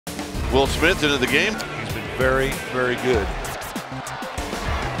Will Smith into the game. He's been very, very good.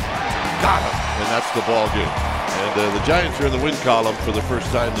 Got him. And that's the ball game. And the Giants are in the win column for the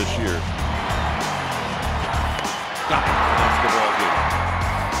first time this year. Got him. And that's the ball game.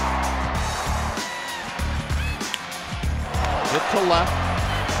 Hit to left.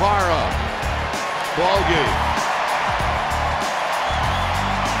 Far up. Ball game.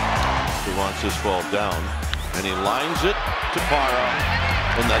 He wants this ball down. And he lines it to Parra.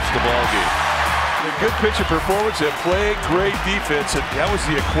 And that's the ball game. A good pitching performance and playing great defense, and that was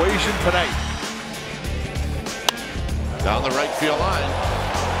the equation tonight. Down the right field line.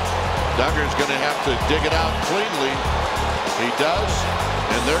 Duggar's going to have to dig it out cleanly. He does,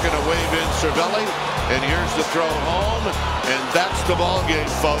 and they're going to wave in Cervelli. And here's the throw home, and that's the ball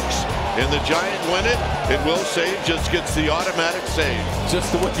game, folks. And the Giant win it. And Will Sage just gets the automatic save.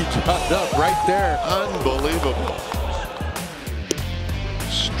 Just the way he dropped up right there. Unbelievable.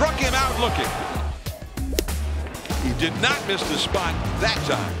 Struck him out looking. He did not miss the spot that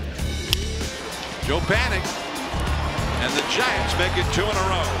time. Joe Panik, and the Giants make it 2 in a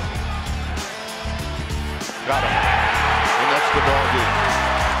row. Got him. And that's the ball game.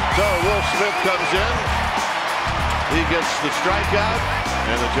 So Will Smith comes in. He gets the strikeout,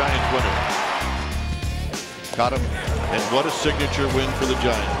 and the Giants win it. Got him. And what a signature win for the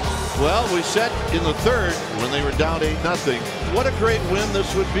Giants. Well, we said in the third when they were down 8-0, what a great win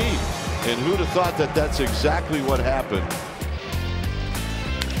this would be. And who'd have thought that that's exactly what happened.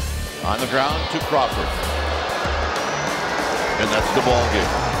 On the ground to Crawford. And that's the ball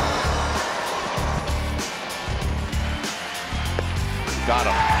game. Got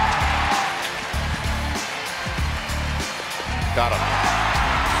him. Got him.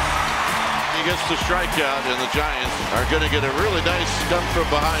 He gets the strikeout, and the Giants are going to get a really nice come from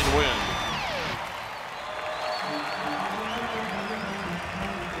behind win.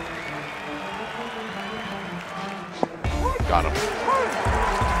 Got him.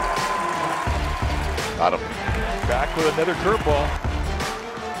 Got him. Back with another curveball.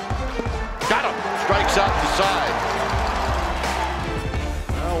 Got him. Strikes out the side.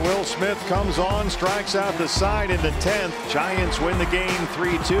 Well, Will Smith comes on, strikes out the side in the 10th. Giants win the game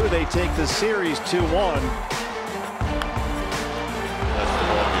 3-2. They take the series 2-1. That's the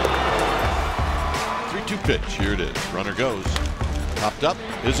ball game. 3-2 pitch. Here it is. Runner goes. Popped up.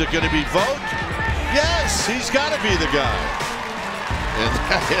 Is it going to be Vogt? Yes, he's got to be the guy. And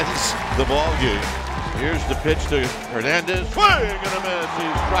that ends the ball game. Here's the pitch to Hernandez. Swing and a miss. He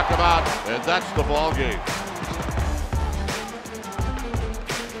struck him out, and that's the ball game.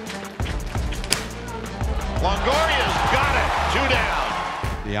 Longoria's got it. 2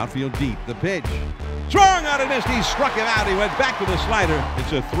 down. The outfield deep. The pitch. Swung out and missed. He struck him out. He went back with a slider.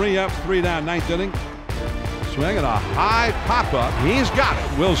 It's a 3-up, 3-down 9th inning. Swing and a high pop-up. He's got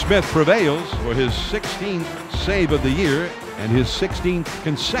it. Will Smith prevails for his 16th save of the year and his 16th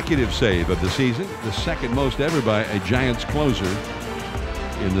consecutive save of the season, the second most ever by a Giants closer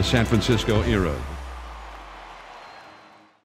in the San Francisco era.